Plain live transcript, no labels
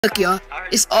Look, y'all,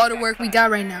 it's all the work we got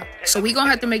right now, so we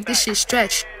gonna have to make this shit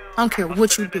stretch. I don't care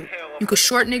what you do. You could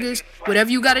short niggas,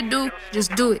 whatever you gotta do,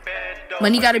 just do it.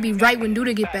 Money gotta be right when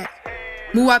Duda get back.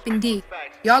 Muwap and D.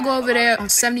 Y'all go over there on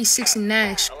 76 and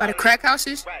Nash by the crack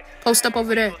houses. Post up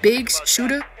over there. Biggs,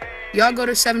 Shooter. Y'all go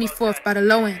to 74th by the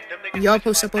low end. And y'all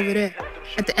post up over there.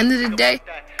 At the end of the day,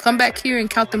 come back here and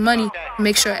count the money and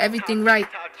make sure everything right.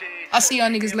 I'll see y'all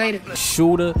niggas later.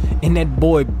 Shooter and that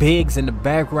boy Biggs in the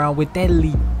background with that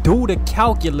lead Duda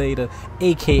calculator,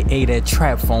 aka that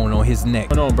trap phone on his neck.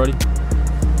 What's going on, buddy?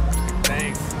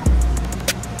 Thanks.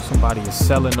 Somebody is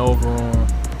selling over on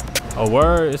a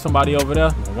word. Is somebody over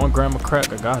there? 1 gram of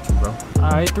crack. I got you, bro.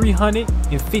 Alright,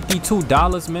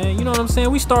 $352, man. You know what I'm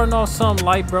saying? We starting off something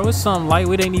light, bro. It's something light.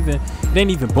 It ain't even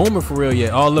booming for real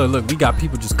yet. Oh, look, we got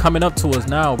people just coming up to us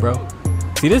now, bro.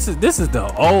 See, this is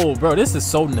the old, bro. This is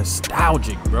so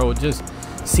nostalgic, bro. Just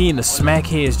seeing the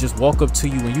smackheads just walk up to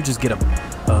you and you just get a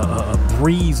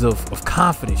breeze of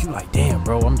confidence. You like, damn,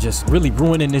 bro, I'm just really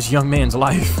ruining this young man's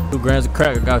life. 2 grams of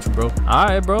crack, I got you, bro. All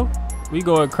right, bro. We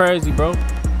going crazy, bro.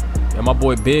 Yeah, my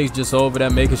boy Biggs just over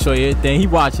there making sure everything. He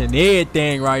watching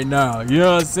everything right now. You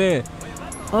know what I'm saying?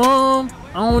 I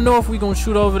don't know if we gonna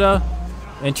shoot over there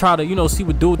and try to, you know, see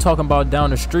what dude talking about down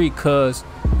the street. Cause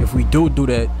if we do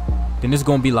that, then it's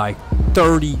gonna be like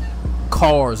 30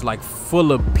 cars like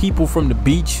full of people from the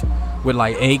beach with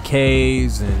like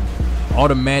AKs and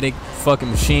automatic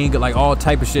fucking machine gun, like all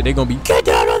type of shit. They're gonna be, get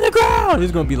down on the ground.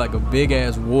 It's gonna be like a big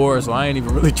ass war. So I ain't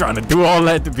even really trying to do all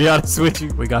that, to be honest with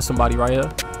you. We got somebody right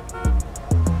here.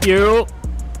 Yo,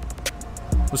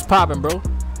 what's poppin', bro?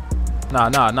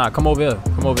 Nah, come over here.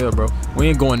 Come over here, bro. We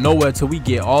ain't going nowhere till we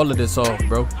get all of this off,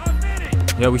 bro.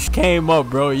 Yeah, we came up,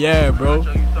 bro. Yeah, bro.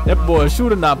 That boy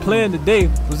Shooter not playing today.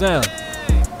 What's that?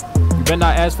 You better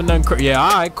not ask for nothing crazy. Yeah,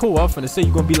 all right, cool. I'm finna say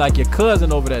you gonna be like your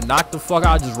cousin over there. Knock the fuck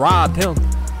out, just robbed him.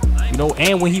 You know,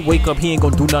 and when he wake up, he ain't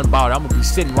gonna do nothing about it. I'm gonna be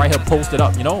sitting right here posted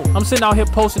up, you know? I'm sitting out here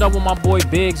posted up with my boy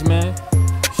Biggs, man.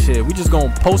 Shit, we just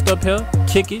gonna post up here,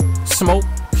 kick it, smoke.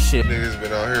 Shit. Niggas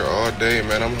been out here all day,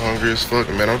 man. I'm hungry as fuck,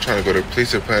 man. I'm trying to go to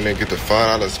Pizza Planet and get the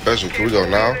 $5 special. Can we go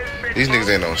now? These niggas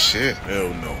ain't on shit.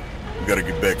 Hell no. We gotta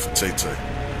get back for Tay-Tay.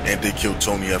 And they killed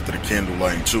Tony after the candle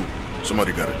lighting too.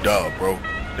 Somebody gotta die, bro.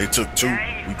 They took 2,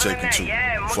 we taking 2.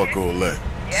 Fuck all that.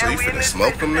 So you finna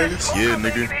smoke them niggas? Yeah,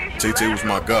 nigga. Tay-Tay was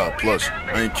my god. Plus,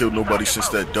 I ain't killed nobody since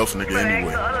that Duff nigga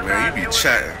anyway. Man, you be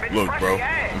chatting. Look, bro,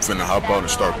 I'm finna hop out and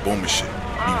start booming shit.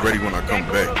 Be ready when I come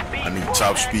back. I need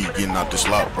top speed getting out this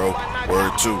lot, bro.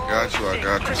 Word 2. I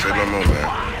got you. Say no more, man.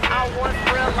 I once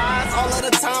realized all of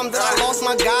the time that I lost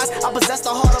my guys. I possess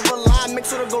the heart of a lion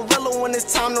mixed with a gorilla when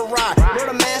it's time to ride.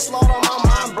 Murder manslaughter on my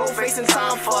mind, bro, facing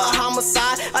time for a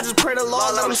homicide. I just pray the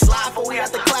Lord let him slide, for we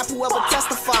have to clap whoever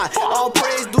testified. All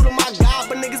praise due to my God,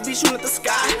 but niggas be shooting at the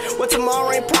sky. What tomorrow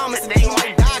ain't promised, the day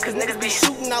might die, cause niggas be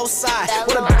shooting outside.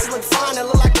 Where the bitches look fine and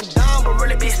look like a dime, but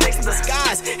really be snakes in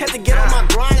disguise. Had to get on my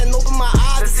grind and open my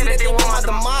eyes to see that they want my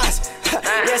demise.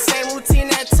 Yeah, same routine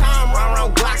that time, run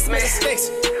around Glocks, made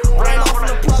sticks. Ran off from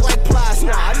the plug like plies.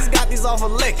 Nah, I just got these off a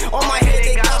lick. On my head,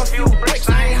 they got a few bricks.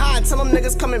 I ain't high, tell them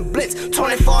niggas come and blitz.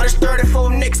 24 to 34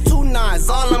 nicks, 2 9s.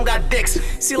 All of them got dicks.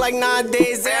 See, like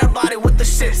nowadays, everybody with the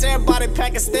shits. Everybody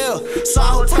packing still. So I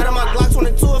hold tight on my Glock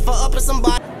 22 if I up at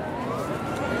somebody.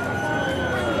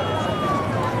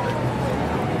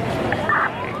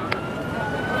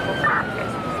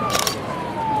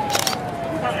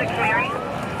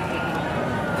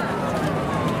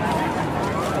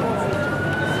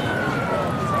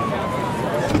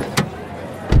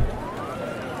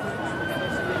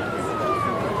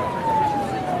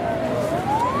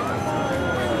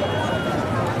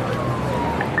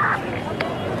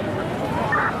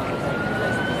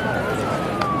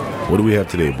 What do we have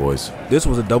today, boys? This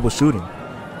was a double shooting.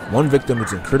 One victim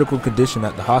is in critical condition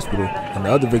at the hospital, and the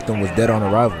other victim was dead on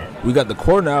arrival. We got the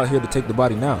coroner out here to take the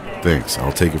body now. Thanks,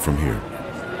 I'll take it from here.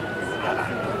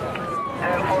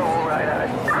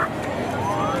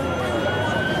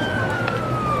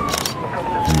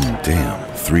 Damn,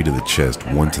 3 to the chest,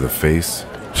 1 to the face.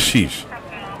 Sheesh.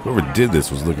 Whoever did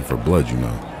this was looking for blood, you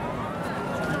know.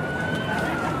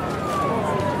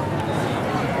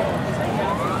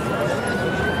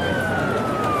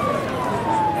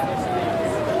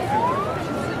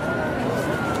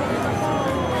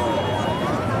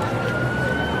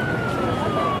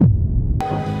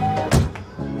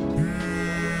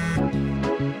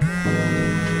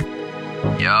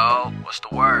 Yo, what's the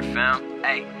word, fam?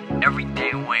 Hey,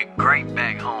 everything went great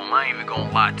back home. I ain't even gonna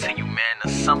lie to you, man. The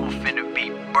summer finna be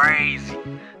crazy.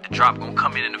 The drop gonna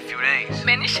come in a few days.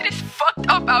 Man, this shit is fucked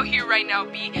up out here right now,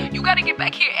 B. You gotta get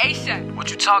back here ASAP.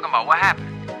 What you talking about? What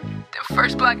happened? Them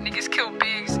first block niggas killed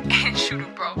Biggs and Shooter,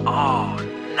 bro. Oh,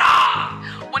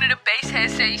 nah. One of the base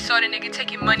heads said he saw the nigga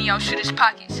taking money out Shooter's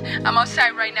pockets. I'm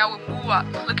outside right now with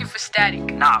Muwap, looking for Static.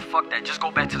 Nah, fuck that. Just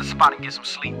go back to the spot and get some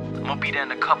sleep. I'm gonna be there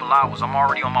in a couple hours. I'm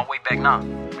already on my way back now.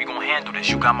 We gonna handle this.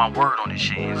 You got my word on this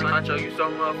shit. I show you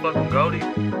some motherfucking goldie.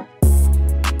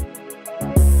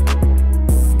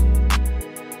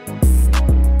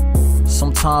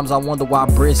 Sometimes I wonder why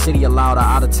Bridge City allowed an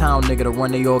out-of-town nigga to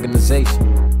run their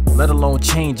organization, let alone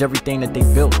change everything that they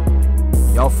built.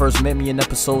 Y'all first met me in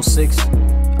episode 6.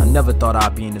 I never thought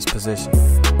I'd be in this position.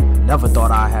 Never thought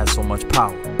I had so much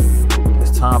power.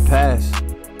 As time passed,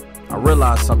 I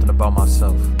realized something about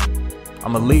myself.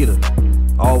 I'm a leader,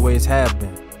 always have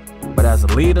been. But as a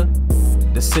leader,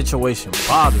 this situation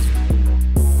bothers me.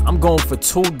 I'm going for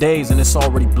 2 days and it's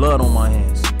already blood on my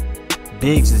hands.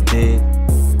 Biggs is dead.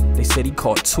 They said he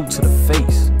caught 2 to the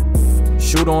face.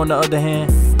 Shooter, on the other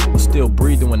hand, was still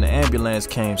breathing when the ambulance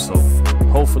came, so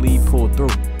hopefully he pulled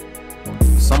through.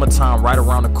 Summertime right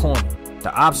around the corner.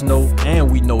 The ops know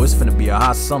and we know it's finna be a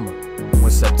hot summer.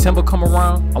 When September come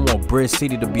around, I want Bridge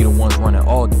City to be the ones running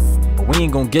all day. But we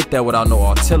ain't gonna get that without no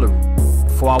artillery.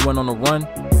 Before I went on the run,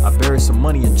 I buried some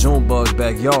money in Junebug's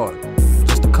backyard.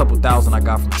 Just a couple thousand I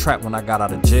got from trap when I got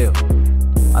out of jail.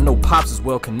 I know Pops is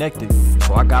well connected,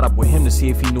 so I got up with him to see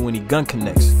if he knew any gun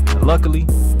connects. And luckily,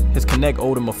 his connect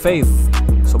owed him a favor.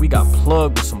 So we got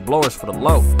plugged with some blowers for the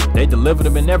low. They delivered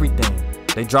them and everything.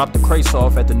 They dropped the crates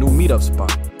off at the new meetup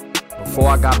spot. Before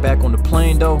I got back on the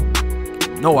plane though,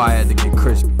 you know I had to get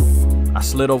crispy. I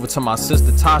slid over to my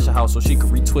sister Tasha's house so she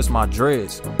could retwist my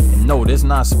dreads. And no, this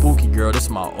not Spooky Girl, this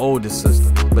my oldest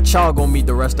sister. But y'all gonna meet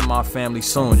the rest of my family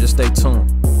soon, just stay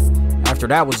tuned. After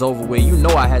that was over with, you know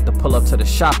I had to pull up to the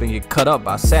shop and get cut up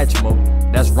by Satchmo.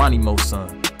 That's Ronnie Mo's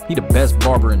son. He the best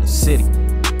barber in the city.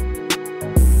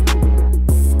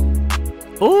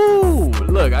 Ooh,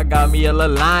 look, I got me a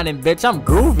little line and bitch, I'm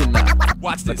grooving now.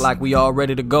 Watch Look this. like we all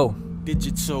ready to go.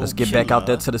 Digital Let's get back out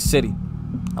there to the city.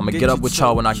 I'ma get up with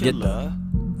y'all when I get there.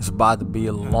 It's about to be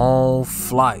a long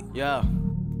flight. Yeah.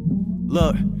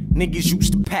 Look, niggas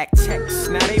used to pack texts.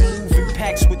 Now they move in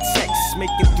packs with texts,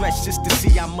 making threats just to see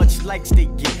how much likes they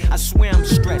get. I swear I'm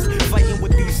stressed, fighting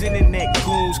with these internet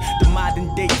goons. The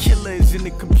modern day killer is in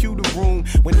the computer room.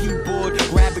 When he bored,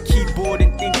 grab a keyboard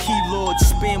and think he Lord.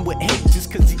 Spin with hate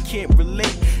just cause he can't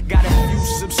relate. Got a few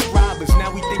subscribers,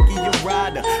 now we think he a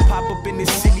rider. Pop up in the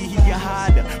city, he a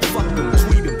hider. Fuck him,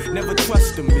 tweet him, never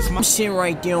trust him. It's my I'm sitting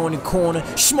right there on the corner,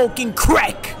 smoking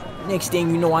crack. Next thing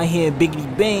you know, I hear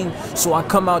biggity bang, so I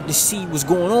come out to see what's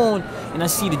going on, and I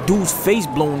see the dude's face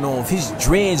blown off, his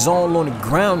dreads all on the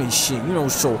ground and shit, you know.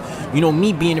 So, you know,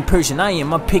 me being the person I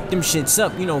am, I picked them shits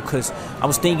up, you know, cause I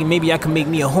was thinking maybe I could make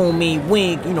me a homemade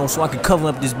wig, you know, so I could cover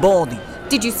up this baldy.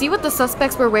 Did you see what the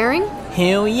suspects were wearing?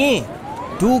 Hell yeah.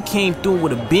 Dude came through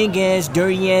with a big ass,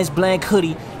 dirty ass black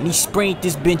hoodie, and he sprayed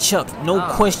this bitch up. No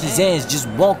questions asked, just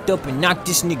walked up and knocked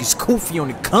this nigga's koofy on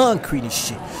the concrete and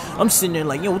shit. I'm sitting there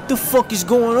like, yo, what the fuck is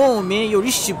going on, man? Yo,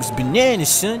 this shit was bananas,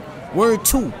 son. Word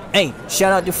 2. Hey,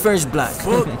 shout out to First Block.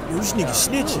 Yo, this nigga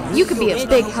snitching. You could be a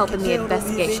big help in the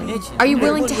investigation. Are you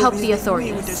willing to help the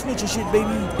authorities?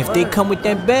 If they come with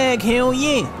that bag, hell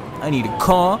yeah. I need a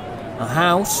car, a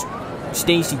house,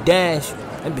 Stacy Dash.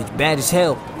 That bitch bad as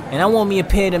hell. And I want me a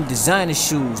pair of them designer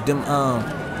shoes, them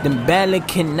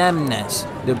balacananas,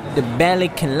 the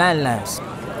balacananas.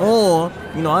 Or,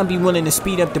 you know, I'd be willing to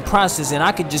speed up the process and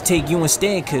I could just take you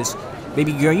instead, cause,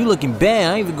 baby girl, you looking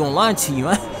bad, I ain't even gonna lie to you.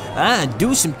 I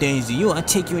do some things to you. I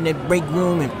take you in that break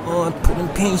room and put them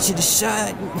pants to the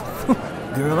side.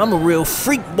 Girl, I'm a real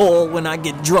freak ball when I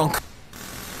get drunk.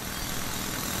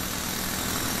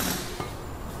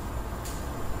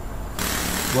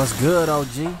 What's good, OG?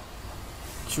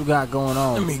 What you got going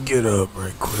on? Let me get up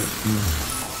right quick.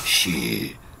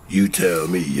 Shit, you tell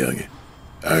me, youngin'.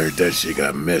 I heard that shit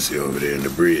got messy over there in the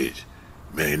bridge.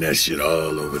 Man, that shit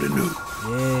all over the news.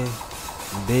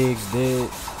 Yeah, Biggs dead.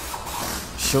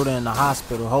 Shooter in the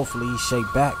hospital. Hopefully he shake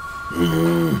back.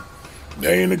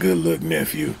 That ain't a good look,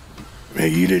 nephew.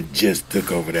 Man, you done just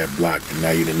took over that block and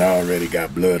now you done already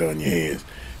got blood on your hands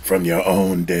from your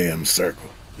own damn circle.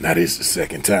 Now this is the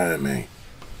second time, man.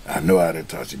 I know I done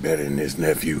taught you better than this,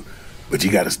 nephew, but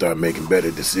you gotta start making better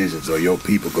decisions or your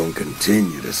people gonna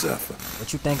continue to suffer.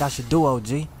 What you think I should do,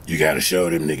 OG? You gotta show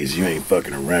them niggas you ain't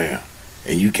fucking around.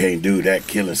 And you can't do that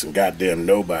killing some goddamn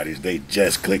nobodies they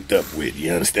just clicked up with,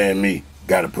 you understand me?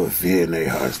 Gotta put fear in their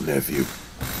hearts, nephew.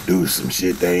 Do some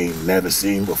shit they ain't never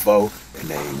seen before and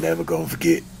they ain't never gonna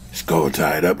forget. Score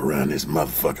tied up around this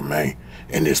motherfucker, man.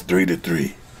 And it's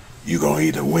 3-3. You gonna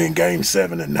either win game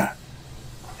 7 or not.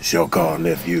 It's your call,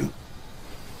 nephew.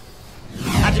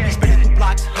 I just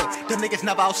Them niggas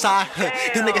never outside.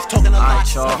 Them niggas talking a lot.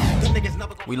 Alright,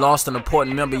 y'all. We lost an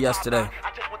important member yesterday.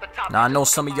 Now, I know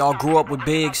some of y'all grew up with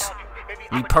Biggs.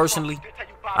 Me personally,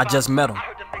 I just met him.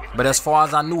 But as far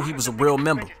as I knew, he was a real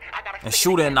member. And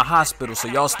Shooter in the hospital, so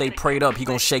y'all stay prayed up. He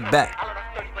gonna shake back.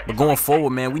 But going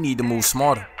forward, man, we need to move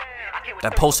smarter.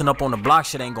 That posting up on the block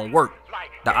shit ain't gonna work.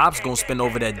 The ops gonna spend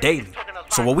over that daily.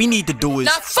 So what we need to do is...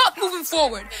 Now fuck moving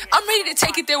forward. I'm ready to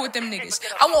take it there with them niggas.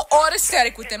 I want all the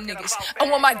static with them niggas. I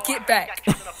want my get back.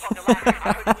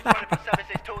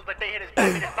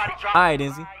 Alright,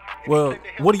 Enzy. Well,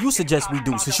 what do you suggest we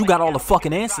do, since you got all the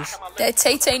fucking answers? That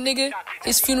Tay-Tay nigga,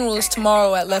 his funeral is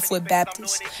tomorrow at Leftwood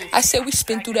Baptist. I said we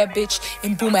spin through that bitch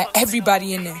and boom at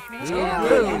everybody in there.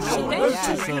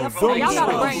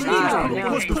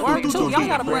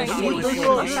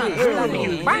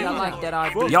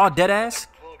 Y'all dead ass?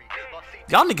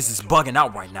 Y'all niggas is bugging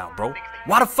out right now, bro.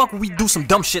 Why the fuck would we do some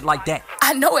dumb shit like that?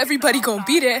 I know everybody gonna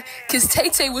be there, cause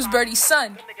Tay-Tay was Birdie's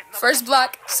son. First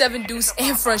block, 7 Deuce,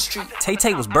 and Front Street.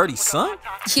 Tay-Tay was Birdie's son?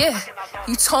 Yeah,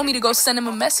 you told me to go send him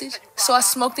a message, so I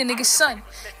smoked the nigga's son.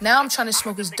 Now I'm trying to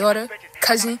smoke his daughter,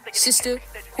 cousin, sister,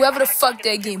 whoever the fuck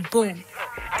they getting boom.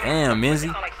 Damn,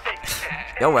 Enzy.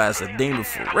 Yo ass a demon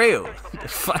for real. The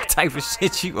fuck type of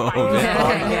shit you on, man?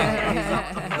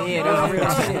 Yeah, that's real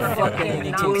shit.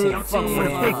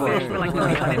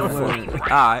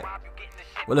 Alright.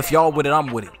 Well, if y'all with it, I'm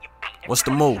with it. What's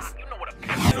the move?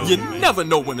 You never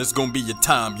know when it's gonna be your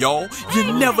time, y'all.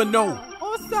 You never know.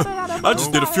 I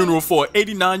just did a funeral for an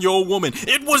 89-year-old woman.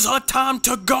 It was her time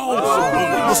to go. It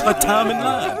was her time in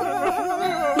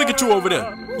line. Look at you over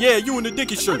there. Yeah, you in the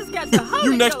Dickie shirt.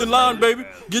 You next in line, baby.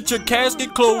 Get your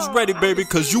casket clothes ready, baby,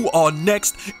 cause you are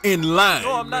next in line.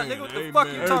 No, I'm not, nigga. What the fuck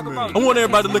you talking about? I want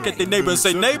everybody to look at their neighbor and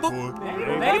say, neighbor,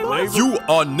 you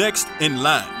are next in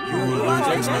line.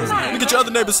 Look at your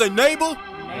other neighbor and say, neighbor,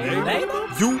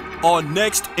 you are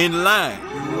next in line.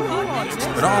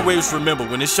 But always remember,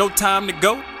 when it's your time to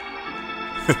go,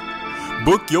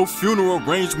 book your funeral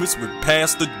arrangements with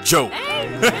Pastor Joe.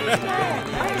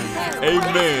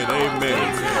 Amen,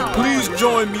 amen. Please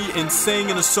join me in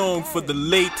singing a song for the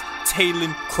late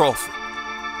Taylor Crawford.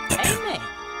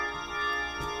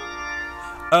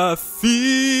 I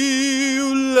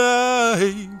feel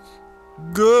like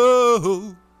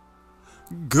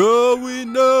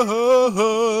going on.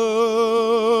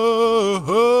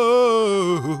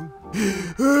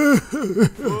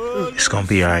 It's gonna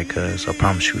be alright, cuz. I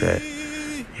promise you that.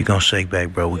 You're gonna shake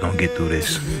back, bro. We're gonna get through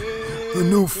this. I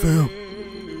know, fam.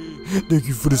 Thank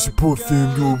you for the support,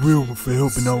 fam. You're a real one for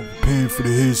helping out, paying for the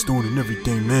headstone and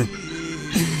everything, man.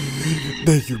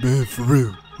 Thank you, man, for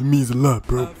real. It means a lot,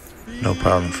 bro. No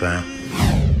problem, fam.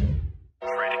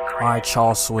 Alright,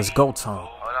 y'all, so it's go time.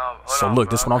 So look,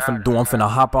 this is what I'm finna do. I'm finna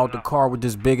hop out the car with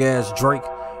this big ass Drake,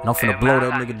 and I'm finna blow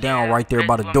that nigga down right there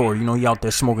by the door. You know, he out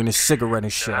there smoking his cigarette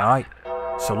and shit, alright?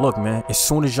 So look, man, as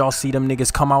soon as y'all see them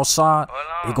niggas come outside,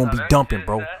 they gonna be dumping,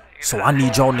 bro. So I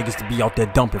need y'all niggas to be out there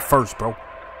dumping first, bro.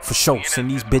 For sure,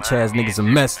 send these bitch ass niggas a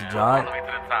message, alright?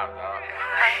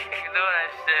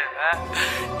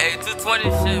 Hey, 220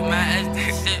 shit, man. SD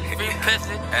shit, free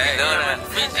pissing. Hey, know that.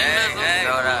 Free G-Mizzle.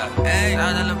 Know that. Hey,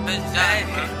 shout that little bitch out.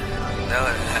 Know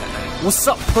that. What's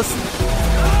up, pussy?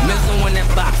 Mizzle in that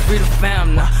box, free the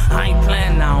fam now. I ain't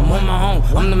playing now, I'm on my own.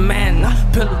 I'm the man now.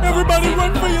 Everybody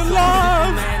run for your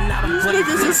lives. These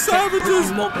niggas are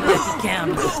savages.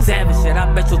 Savage shit, I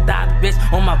bet you'll die, bitch.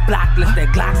 On my block list,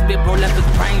 that Glock spit, bro, left his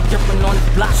brain dripping on his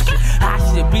block shit. Hot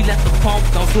shit, we left the pump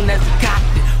down soon as he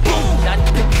cocked it. Boom, got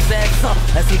to pick his ass up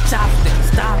as he chopped it.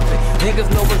 Stop it. Niggas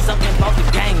know what's up about the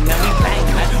gang, man. We bang,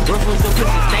 man. Work with your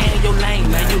pussy, stay in your lane,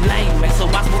 man. You lame, man. So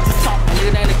watch what you talk,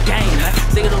 nigga, ain't a game, man.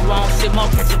 Say the wrong shit, more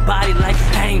catch your body like,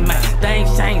 hey, man. Things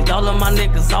changed, all of my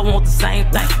niggas, I want the same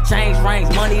thing. Change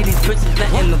range, money, these bitches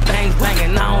letting the bangs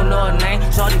banging. I don't know her name.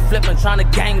 Shorty flipping, trying to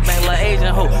gangbang like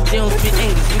Asian hoe. She don't speak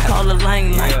English, we call her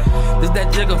lane lane. This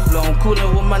that jigger flow, I'm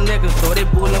coolin' with my niggas, though. They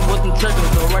bullin' with them triggers,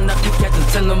 though. Run up, you catchin'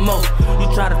 10 the most. You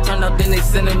try to turn up, then they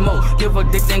sendin' more. Give her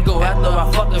dick, then go after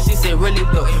I fuck her. She said, really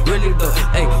though, really though.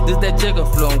 Hey, this that jigger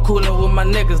flow, I'm coolin' with my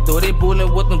niggas, though. They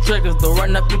bullin' with them triggers, though.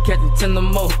 Run up, you catchin' 10 the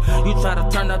most. You try to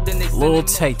turn up, then they sendin' more. Lil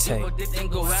Tay-Tay,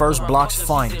 first block's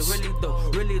finest.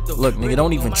 Look, nigga,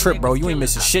 don't even trip, bro. You ain't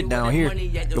missing shit down here.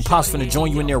 Your pops finna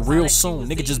join you in there real soon.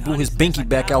 Nigga just blew his binky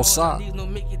back outside.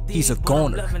 He's a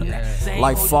goner.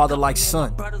 Like father, like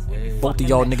son. Both of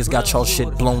y'all niggas got y'all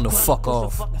shit blown the fuck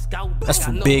off. That's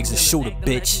for Biggs and Shooter,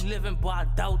 bitch.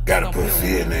 Gotta put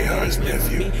fear in their hearts,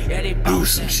 nephew. Do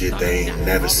some shit they ain't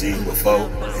never seen before,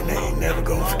 and they ain't never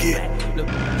gonna forget.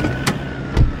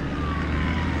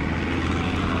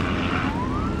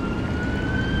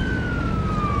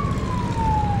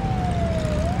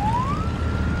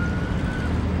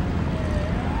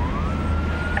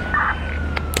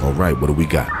 All right, what do we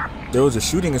got? There was a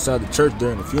shooting inside the church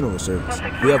during the funeral service.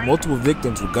 We have multiple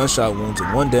victims with gunshot wounds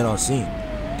and one dead on scene.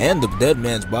 And the dead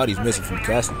man's body is missing from the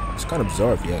casket. It's kind of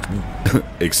bizarre if you ask me.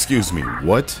 Excuse me,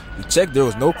 what? We checked, there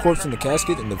was no corpse in the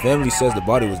casket, and the family says the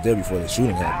body was there before the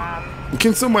shooting happened.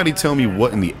 Can somebody tell me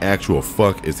what in the actual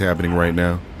fuck is happening right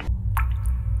now?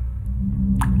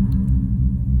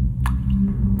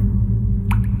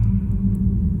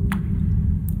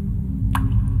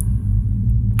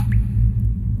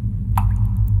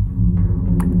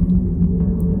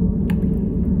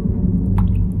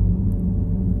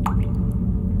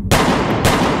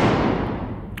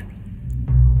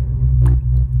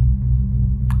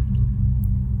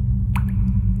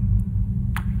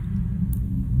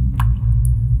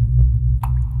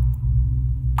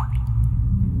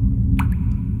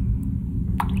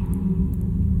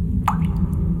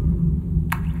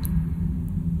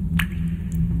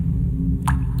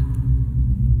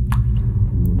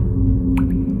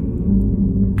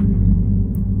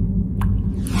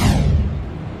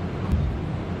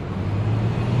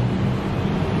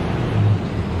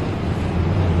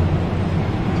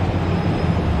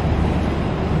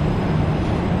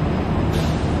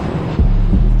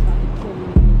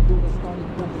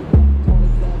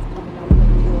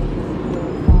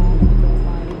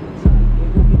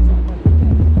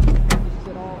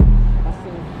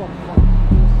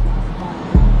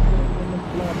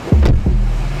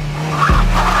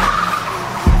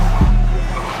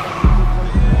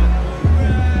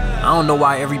 I don't know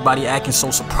why everybody acting so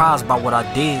surprised by what I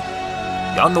did.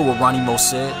 Y'all know what Ronnie Mo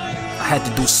said. I had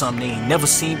to do something they ain't never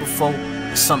seen before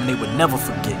and something they would never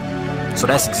forget. So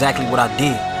that's exactly what I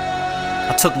did.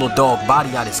 I took Lil Dog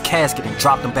body out his casket and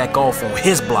dropped him back off on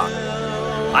his block.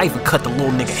 I even cut the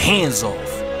little nigga hands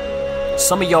off.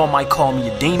 Some of y'all might call me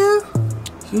a demon.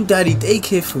 You daddy day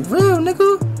kid for real,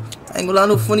 nigga. I ain't gonna lie,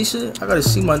 no funny shit. I gotta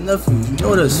see my nephews. You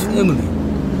know that's family.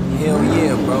 Hell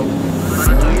yeah, bro.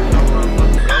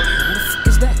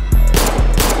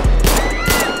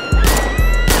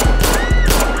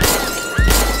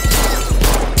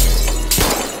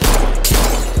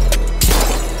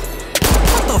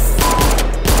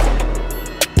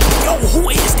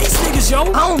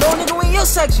 I don't know, nigga, we in your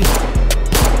section.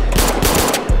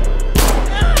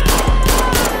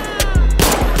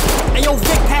 Hey, yo,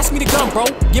 Vic, pass me the gun, bro.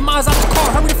 Get mine out the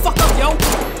car. Hurry the fuck up, yo.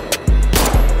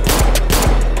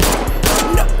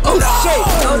 No. Oh, no. Shit.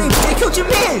 Yo, they killed your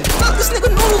man. Fuck, this nigga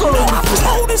knows all over. I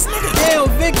told this nigga. Damn,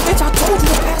 Vic, bitch, I told you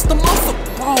to pass the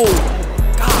motherfucker. Bro.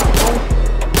 God, bro.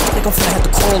 I think I'm finna have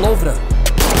to crawl over there.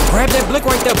 Grab that blick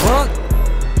right there, bro.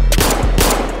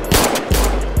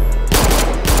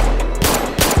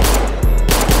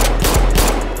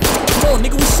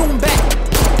 Nigga, we shooting back.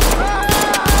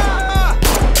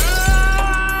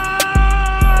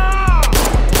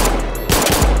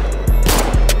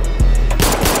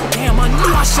 Damn, I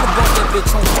knew I should've brought that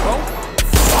bitch home, bro.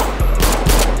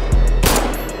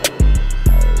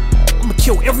 I'ma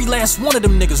kill every last one of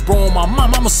them niggas, bro. On my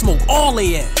mom, I'ma smoke all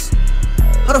they ass.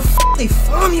 How the fuck they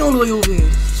found me on the way over here?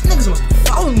 These niggas must have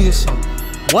followed me or something.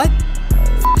 What?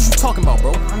 What you talking about,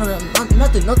 bro?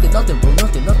 Nothing, bro.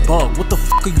 Nothing. Bug, what the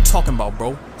fuck are you talking about,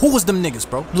 bro? Who was them niggas,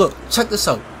 bro? Look, check this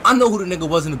out. I know who the nigga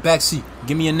was in the backseat.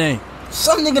 Give me a name.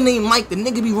 Some nigga named Mike. The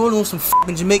nigga be rolling on some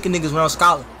fucking Jamaican niggas around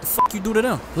Scholar. The fuck you do to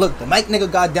them? Look, the Mike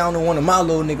nigga got down on one of my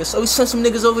little niggas, so he sent some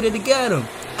niggas over there to get him.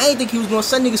 I ain't think he was gonna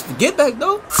send niggas to get back,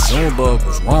 though. Bug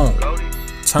was wrong.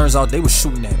 Turns out they was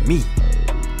shooting at me.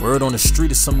 Word on the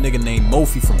street is some nigga named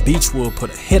Mofi from Beechwood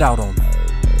put a hit out on me.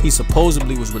 He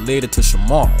supposedly was related to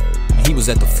Shamar, and he was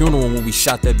at the funeral when we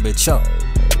shot that bitch up.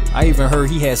 I even heard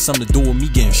he had something to do with me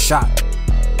getting shot.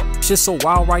 Shit's so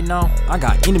wild right now, I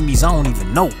got enemies I don't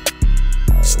even know.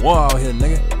 Swore out here,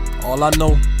 nigga. All I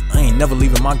know, I ain't never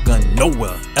leaving my gun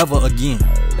nowhere, ever again.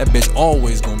 That bitch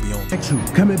always gonna be on me.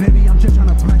 Come here, baby, I'm just trying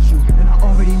to bless you. And I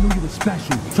already knew you was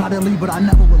special. Try to leave, but I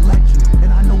never would let you.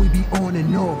 And I know we be on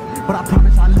and off, but I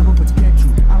promise I'll never forget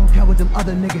you. I don't care what them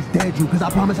other niggas dead you, cause I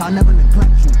promise I'll never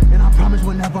neglect you. And I promise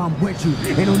whenever I'm with you,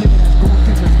 ain't no nigga that's gon'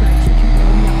 disrespect you. Keep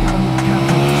on me, I gotta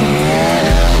move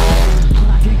careful. But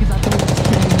I can't cause I don't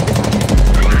understand. If I can't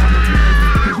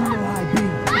cause you know how I be.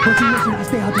 But you listen, I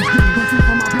stay out this game. Don't you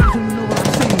from my place and you know what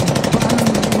I'm saying. But I know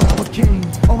you know what I became.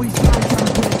 Always trying to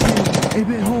put it in. Ain't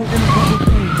been home in a couple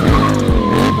days.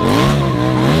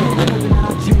 Hoping that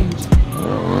I change.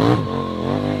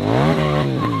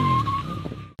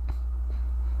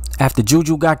 After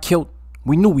Juju got killed,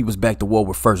 we knew we was back to war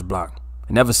with First Block.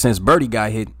 And ever since Birdie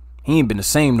got hit, he ain't been the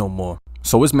same no more.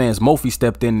 So his man's Mofi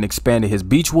stepped in and expanded his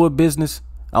Beechwood business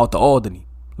out to Albany,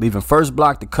 leaving First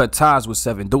Block to cut ties with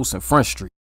 7 Deuce and Front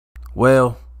Street.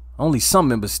 Well, only some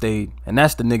members stayed, and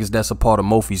that's the niggas that's a part of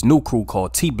Mofi's new crew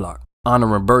called T-Block,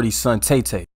 honoring Birdie's son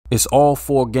Tay-Tay. It's all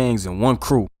 4 gangs in one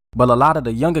crew, but a lot of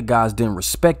the younger guys didn't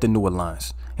respect the new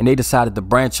alliance, and they decided to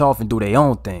branch off and do their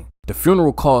own thing. The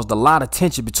funeral caused a lot of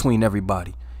tension between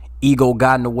everybody. Ego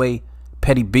got in the way,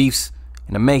 petty beefs,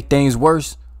 and to make things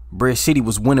worse, Bridge City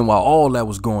was winning while all that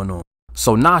was going on.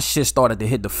 So now shit started to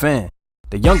hit the fan.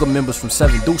 The younger members from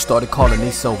 7 Deuce started calling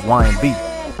themselves Y&B,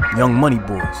 Young Money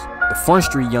Boys. The Front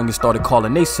Street youngins started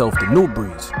calling themselves the New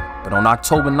Breeds. But on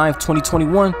October 9th,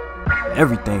 2021,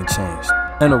 everything changed.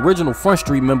 An original Front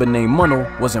Street member named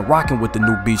Munno wasn't rocking with the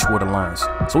new Beachwood Alliance,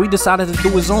 so he decided to do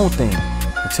his own thing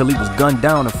until he was gunned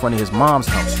down in front of his mom's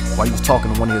house while he was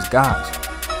talking to one of his guys.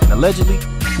 And allegedly,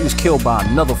 he was killed by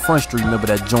another Front Street member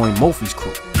that joined Mofi's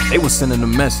crew. They was sending a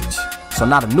message, so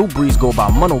now the New Breeds go by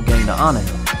Munno Gang to honor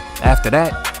him. After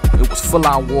that, it was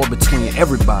full-out war between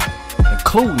everybody,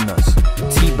 including us.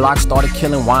 T-Block started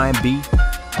killing Y&B.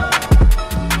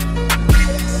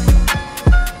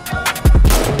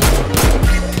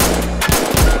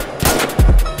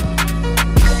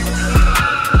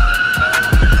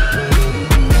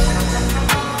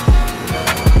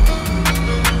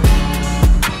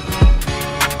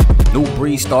 New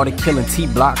Breed started killing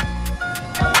T-Block.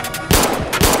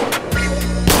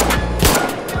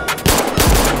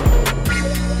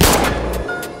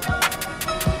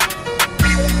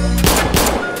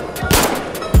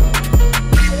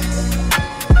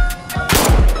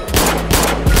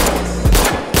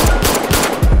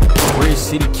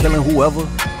 City killing whoever.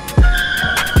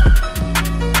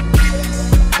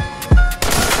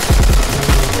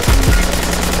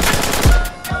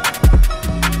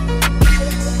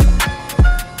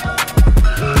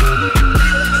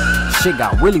 Shit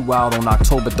got really wild on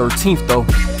October 13th though.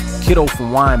 Kiddo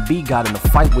from Y&B got in a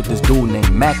fight with this dude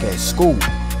named Mac at school.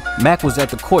 Mac was at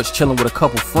the courts chilling with a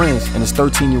couple friends and his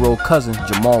 13-year-old cousin,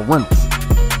 Jamal Reynolds.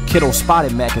 Kiddo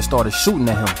spotted Mac and started shooting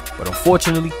at him, but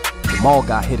unfortunately, Jamal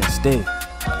got hit instead.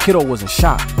 Kiddo wasn't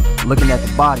shot, looking at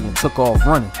the body and took off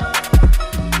running.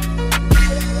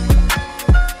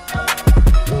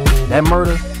 That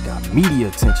murder got media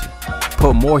attention,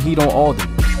 put more heat on Alden.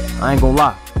 I ain't gonna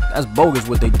lie, that's bogus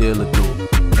what they did to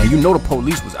dude. And you know the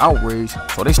police was outraged,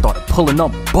 so they started pulling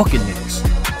up bucking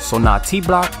niggas. So now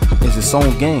T-Block is its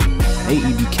own gang, they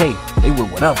EBK, they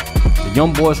with whatever. The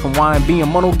young boys from Y&B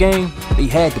and Munno Gang, they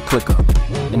had to click up.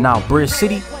 And now Bridge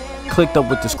City clicked up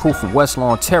with this crew from West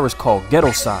Lawn Terrace called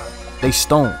Ghetto Side. They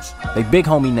Stones. They big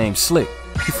homie named Slick.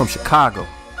 He from Chicago.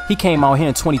 He came out here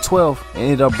in 2012 and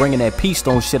ended up bringing that P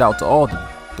Stone shit out to Albany.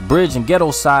 The Bridge and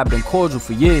Ghetto Side been cordial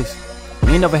for years.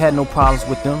 We ain't never had no problems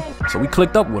with them, so we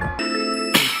clicked up with them.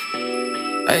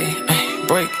 Hey, hey,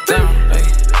 break down, hey,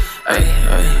 hey,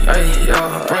 hey, hey,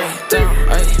 yo, break down,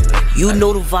 hey. You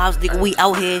know the vibes, nigga, we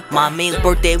out here. My man's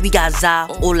birthday, we got Zai,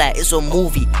 all that, it's a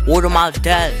movie. Word of my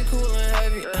dad.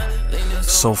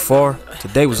 So far,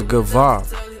 today was a good vibe.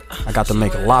 I got to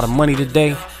make a lot of money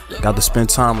today, got to spend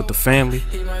time with the family,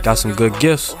 got some good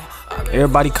gifts.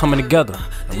 Everybody coming together,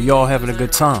 and we all having a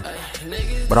good time.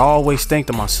 But I always think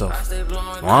to myself,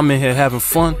 while I'm in here having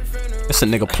fun, it's a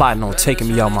nigga plotting on taking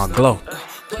me out my glow.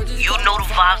 You know the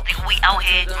vibes, nigga, we out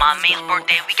here. My man's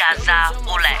birthday, we got Zai,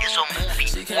 all that, it's a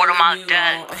movie. Word of my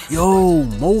dad. Yo,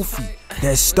 Mofi,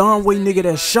 that Steinway nigga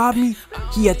that shot me,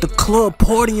 he at the club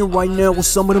partying right now with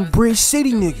some of them Bridge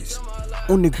City niggas.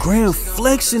 On the gram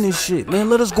flexing and shit. Man,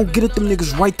 let us go get at them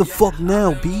niggas right the fuck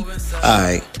now, B.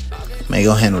 Alright, man,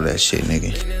 go handle that shit,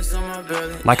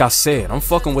 nigga. Like I said, I'm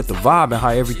fucking with the vibe and how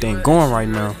everything going right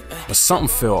now, but something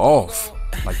feel off.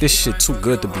 Like this shit too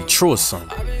good to be true or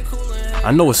something.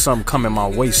 I know it's something coming my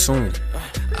way soon,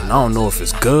 and I don't know if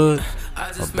it's good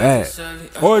or bad.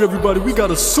 Alright everybody, we got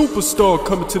a superstar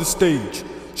coming to the stage.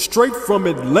 Straight from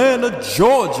Atlanta,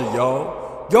 Georgia, y'all.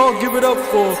 Y'all give it up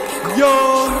for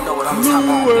Young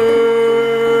Louis.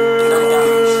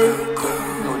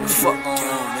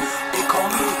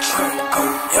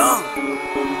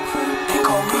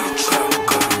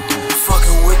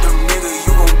 Fucking with them niggas,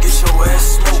 you gon' get your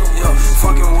ass smoked. Yeah,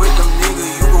 fucking with them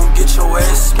niggas, you gon' get your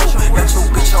ass smoked. Got your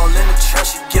bitch all in the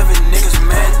trash, you giving niggas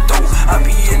mad dope. I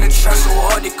be in the trash so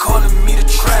hard, they calling me the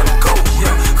trap goat.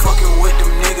 Yeah, fucking with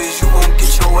them niggas, you gon'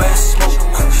 get your ass smoked.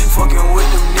 Fucking with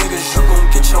them niggas, you gon'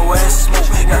 get your ass smoked.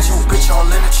 Got your bitch all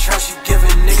in the trash, you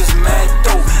giving niggas mad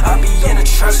dope. I be in the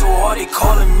trash so hard, they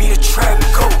calling me the trap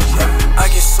goat. Yeah, I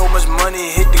get so much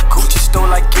money, hit the Gucci store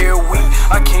like Gary Wee.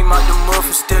 I came out the mud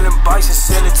for stealing bikes and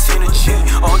selling 10 a G.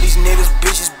 All these niggas,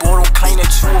 bitches, boy, don't claim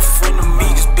that you a friend of me.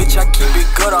 Cause bitch, I keep it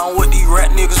good on what these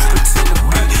rat niggas pretend to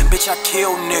be. Bitch, I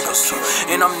kill niggas,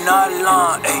 and I'm not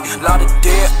lying, ayy. Lot of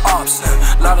dead ops,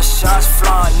 Lot of shots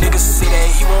flying, niggas say that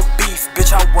he won't beef.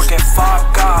 Bitch, I work at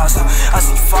 5 guys. I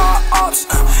see 5 ops,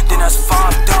 then that's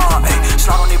 5 down. Ay,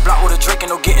 slide on they block with a Drake and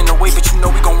no getting away, but you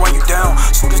know we gon' run you down.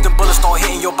 Soon as the bullets start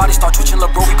hitting your body, start twitching,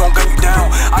 lil' bro, we gon' gun you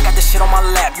down. I got this shit on my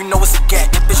lap, you know it's a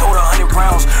gat. That bitch hold 100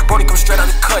 rounds. Brody come straight out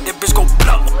the cut, that bitch go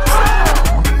blow.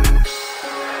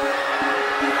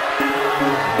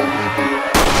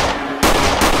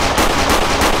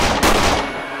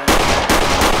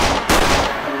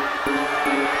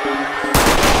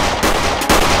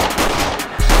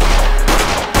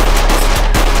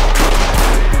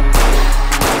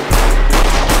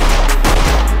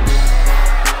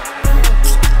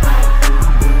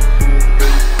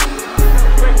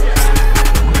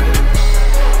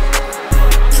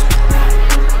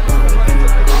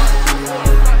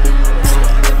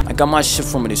 Got my shit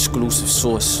from an exclusive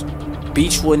source.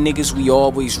 Beachwood niggas, we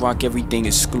always rock everything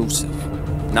exclusive.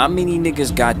 Not many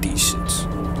niggas got these shits.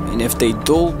 And if they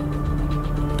do,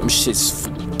 them shits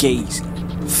fugazi.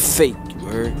 Fake, you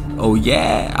heard? Oh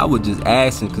yeah, I was just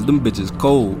asking cause them bitches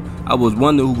cold. I was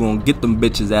wondering who gonna get them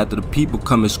bitches after the people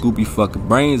come and scoop your fucking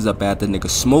brains up after nigga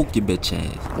smoke your bitch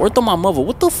ass. Word on my mother,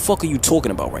 what the fuck are you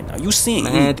talking about right now? You seeing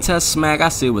Man, anything? tell Smack I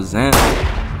said it was Xan.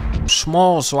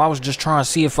 Small, so I was just trying to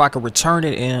see if I could return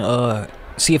it and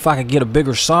see if I could get a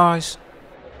bigger size.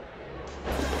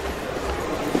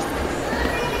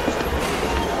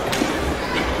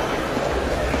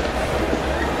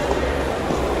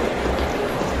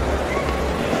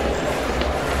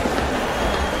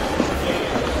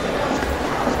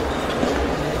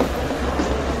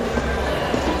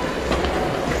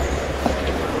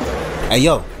 Hey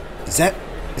yo, is that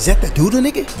the dude,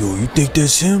 nigga? Yo, you think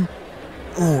that's him?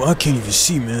 Oh, I can't even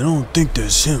see, man. I don't think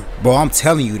that's him. Bro, I'm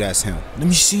telling you that's him. Let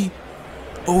me see.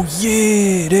 Oh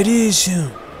yeah, that is him.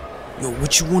 Yo,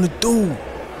 what you wanna do?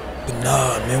 But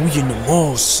nah, man, we in the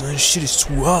mall, son. Shit is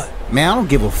too hot. Man, I don't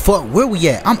give a fuck. Where we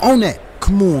at? I'm on that.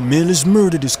 Come on, man. Let's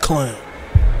murder this clown.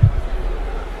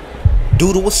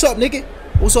 Doodle, what's up, nigga?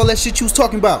 What's all that shit you was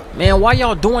talking about? Man, why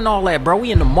y'all doing all that, bro?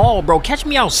 We in the mall, bro. Catch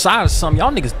me outside or something.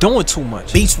 Y'all niggas doing too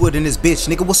much. Beachwood in this bitch,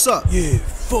 nigga. What's up? Yeah,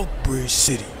 fuck Bridge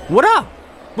City. What up?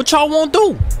 What y'all want to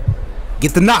do?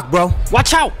 Get the knock, bro.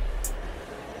 Watch out.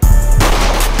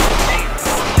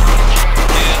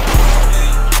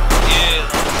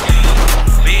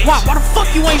 Why the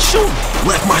fuck you ain't shooting?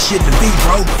 Left my shit to be,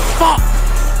 bro. Fuck.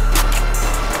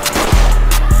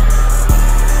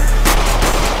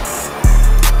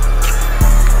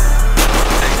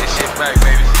 Take this shit back,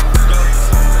 baby.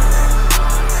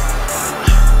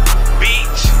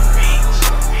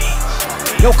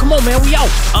 Yo, come on, man. We out.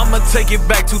 I'ma take it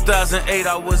back 2008.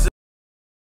 I was